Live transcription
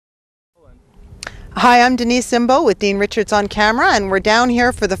Hi, I'm Denise Imbeau with Dean Richards on camera, and we're down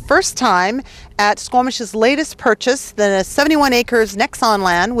here for the first time at Squamish's latest purchase, the 71 acres Nexen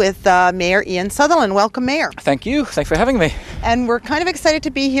land with Mayor Ian Sutherland. Welcome, Mayor. Thank you. Thanks for having me. And we're kind of excited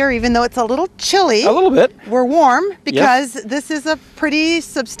to be here, even though it's a little chilly. A little bit. We're warm because this is a pretty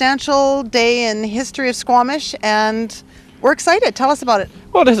substantial day in the history of Squamish, and we're excited. Tell us about it.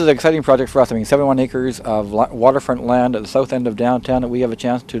 Well, this is an exciting project for us. I mean, 71 acres of waterfront land at the south end of downtown that we have a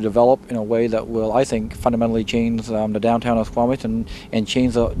chance to develop in a way that will, I think, fundamentally change the downtown of Squamish and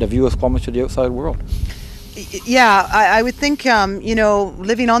change the view of Squamish to the outside world. Yeah, I would think, you know,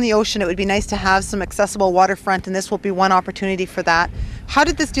 living on the ocean, it would be nice to have some accessible waterfront, and this will be one opportunity for that. How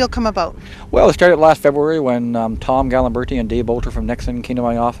did this deal come about? Well, it started last February when Tom Gallimberti and Dave Bolter from Nexen came to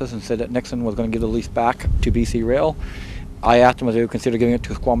my office and said that Nexen was going to give the lease back to BC Rail. I asked them if they would consider giving it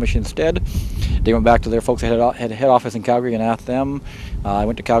to Squamish instead. They went back to their folks at head office in Calgary and asked them. I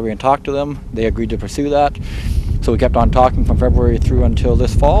went to Calgary and talked to them. They agreed to pursue that. So we kept on talking from February through until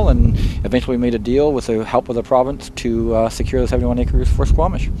this fall, and eventually we made a deal with the help of the province to secure the 71 acres for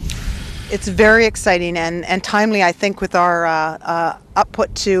Squamish. It's very exciting and timely, I think, with our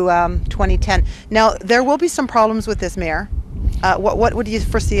output to 2010. Now, there will be some problems with this, Mayor. What do you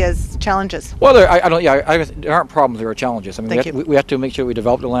foresee as challenges? Well, there aren't problems, there are challenges. I mean, we have to make sure we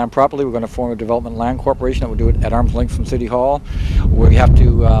develop the land properly. We're going to form a development land corporation that will do it at arm's length from City Hall. We have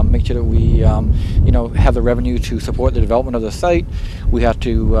to make sure that we have the revenue to support the development of the site. We have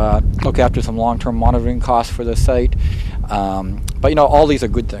to look after some long-term monitoring costs for the site. But you know, all these are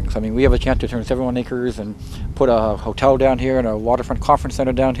good things. I mean, we have a chance to turn 71 acres and put a hotel down here and a waterfront conference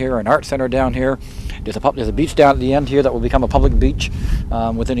center down here, an art center down here. There's a beach down at the end here that will become a public beach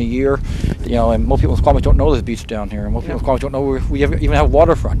within a year. You know, and most people in Squamish don't know there's a beach down here, and most people in Squamish don't know we even have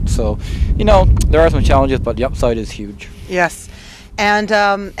waterfront. So, you know, there are some challenges, but the upside is huge. Yes, and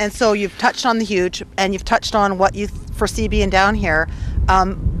so you've touched on the huge, and you've touched on what you foresee being down here,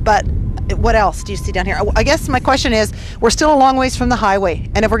 but what else do you see down here? I guess my question is, we're still a long ways from the highway,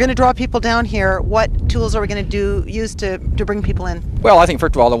 and if we're going to draw people down here, what tools are we going to use to bring people in? Well, I think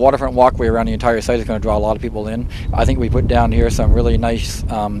first of all, the waterfront walkway around the entire site is going to draw a lot of people in. I think we put down here some really nice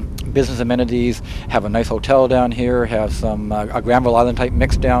business amenities, have a nice hotel down here, have some a Granville Island type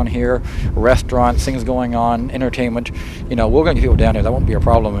mix down here, restaurants, things going on, entertainment. You know, we're going to get people down here. That won't be a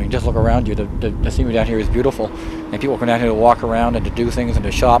problem. I mean, just look around you. The scenery down here is beautiful, and people come down here to walk around and to do things and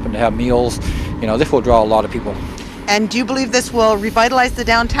to shop and to have meals. You know, this will draw a lot of people. And do you believe this will revitalize the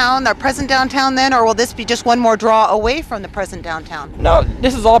downtown, our present downtown then, or will this be just one more draw away from the present downtown? No,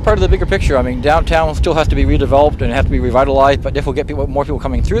 this is all part of the bigger picture. I mean, downtown still has to be redeveloped and it has to be revitalized, but this will get more people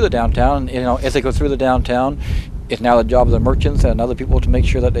coming through the downtown. You know, as they go through the downtown, it's now the job of the merchants and other people to make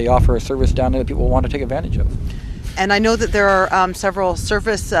sure that they offer a service down there that people want to take advantage of. And I know that there are several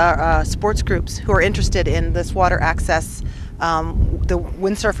surface sports groups who are interested in this water access, the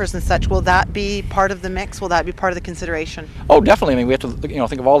windsurfers and such. Will that be part of the mix? Will that be part of the consideration? Oh, definitely. I mean, we have to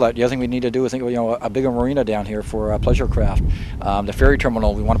think of all that. The other thing we need to do is think of a bigger marina down here for pleasure craft. The ferry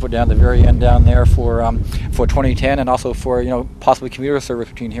terminal we want to put down at the very end down there for 2010, and also for possibly commuter service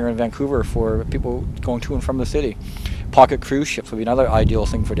between here and Vancouver for people going to and from the city. Pocket cruise ships would be another ideal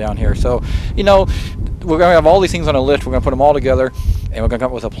thing for down here. So, you know, we're going to have all these things on a list. We're going to put them all together, and we're going to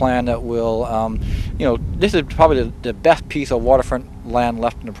come up with a plan that will, this is probably the best piece of waterfront land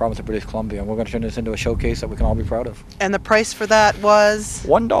left in the province of British Columbia, and we're going to turn this into a showcase that we can all be proud of. And the price for that was?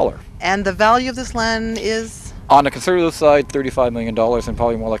 $1. And the value of this land is? On the conservative side, $35 million, and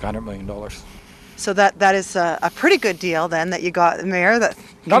probably more like $100 million. So that is a pretty good deal then that you got, Mayor.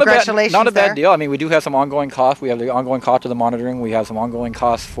 Congratulations. Not a bad deal. I mean, we do have some ongoing costs. We have the ongoing cost of the monitoring. We have some ongoing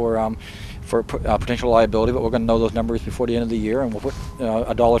costs for potential liability, but we're going to know those numbers before the end of the year, and we'll put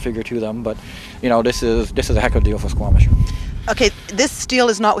a dollar figure to them. But you know, this is a heck of a deal for Squamish. Okay, this deal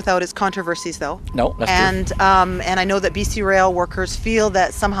is not without its controversies, though. No, that's true. And I know that BC Rail workers feel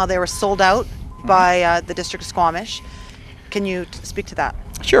that somehow they were sold out by the District of Squamish. Can you speak to that?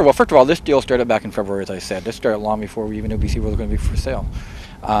 Sure. Well, first of all, this deal started back in February, as I said. This started long before we even knew BC Rail was going to be for sale.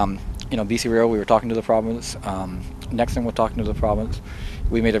 BC Rail, we were talking to the province. Nexen was talking to the province.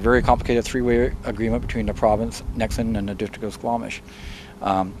 We made a very complicated three-way agreement between the province, Nexen, and the District of Squamish.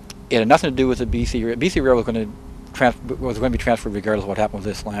 It had nothing to do with the BC Rail. BC Rail was going to be transferred regardless of what happened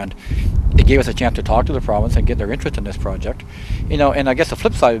with this land. It gave us a chance to talk to the province and get their interest in this project. You know, and I guess the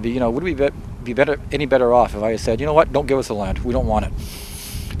flip side would be, would we be any better off if I had said, you know what, don't give us the land, we don't want it.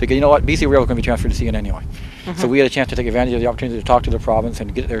 Because you know what, BC Rail was going to be transferred to CN anyway. So we had a chance to take advantage of the opportunity to talk to the province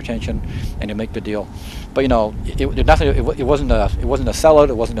and get their attention and to make the deal. But you know, it wasn't a sellout.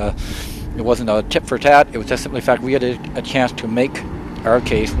 It wasn't a tit for tat. It was just simply the fact we had a chance to make our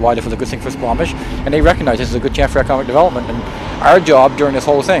case, why this was a good thing for Squamish, and they recognize this is a good chance for economic development. And our job during this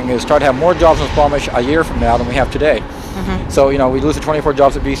whole thing is try to have more jobs in Squamish a year from now than we have today. So, you know, we lose the 24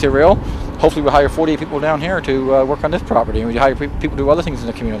 jobs at BC Rail. Hopefully we'll hire 48 people down here to work on this property, and we hire people to do other things in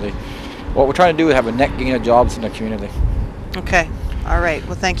the community. What we're trying to do is have a net gain of jobs in the community. Okay. All right.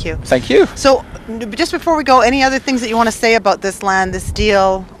 Well, thank you. Thank you. So, just before we go, any other things that you want to say about this land, this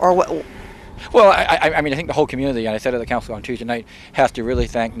deal, or what? Well, I mean, I think the whole community, and I said at the council on Tuesday night, has to really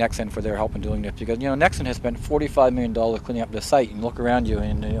thank Nexen for their help in doing this, because, you know, Nexen has spent $45 million cleaning up the site, and look around you,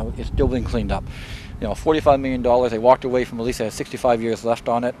 and, you know, it's still being cleaned up. You know, $45 million, they walked away from a lease that has 65 years left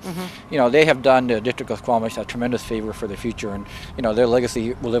on it. You know, they have done the District of Squamish a tremendous favor for the future, and, you know, their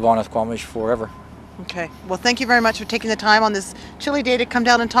legacy will live on in Squamish forever. Okay. Well, thank you very much for taking the time on this chilly day to come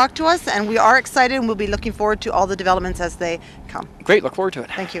down and talk to us, and we are excited, and we'll be looking forward to all the developments as they come. Great, look forward to it.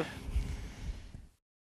 Thank you.